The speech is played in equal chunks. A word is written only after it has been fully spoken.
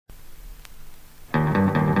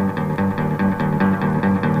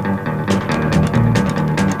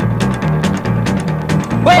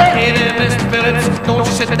Phillips, don't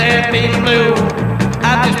you sit there being blue.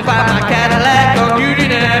 I just buy my Cadillac on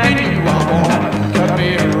Union Avenue. I wanna cut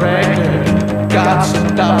me a record, got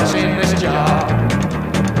some dollars in this job.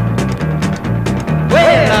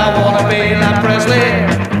 Well, I wanna be like Presley,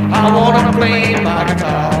 I wanna play my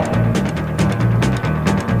guitar.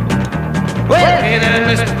 Well, hey there,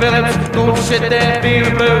 Mr. Phillips, don't you sit there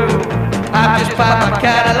being blue. I just buy my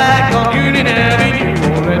Cadillac on Union Avenue.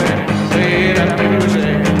 Oh, let me play that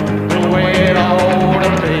music the way it ought to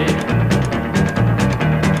be.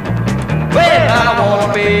 Well, I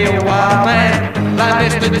wanna be a wild man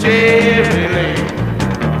like Mr. Jerry Lee.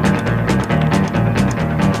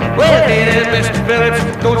 Well, hey there, Mr. Phillips,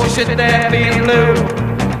 don't you sit there being blue.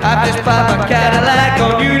 I just buy my Cadillac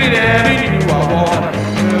on Union Avenue. I wanna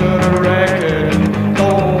cut a record,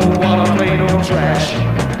 don't wanna play no trash.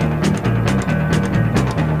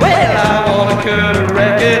 Well, I wanna cut a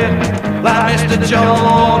record like Mr.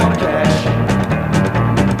 John and Cash.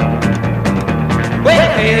 Well,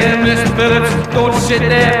 hey there, Mr. Phillips, don't you sit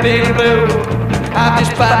there being blue. I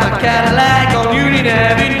just buy my Cadillac on Union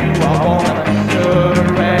Avenue. I wanna cut a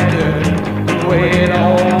record the way it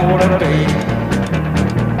ought to be.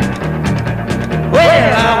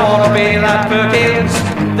 Well, I wanna be like Perkins,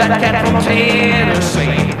 that cat from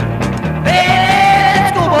Tennessee. Hey,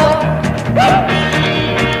 let's go, boy. Woo!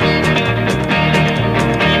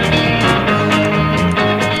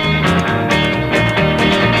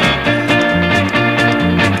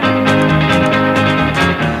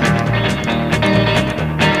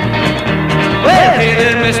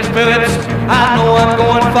 Mr. Phillips, I know I'm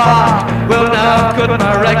going far. Well, now I've cut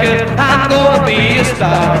my record, I'm gonna be a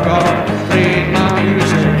star. Gonna play my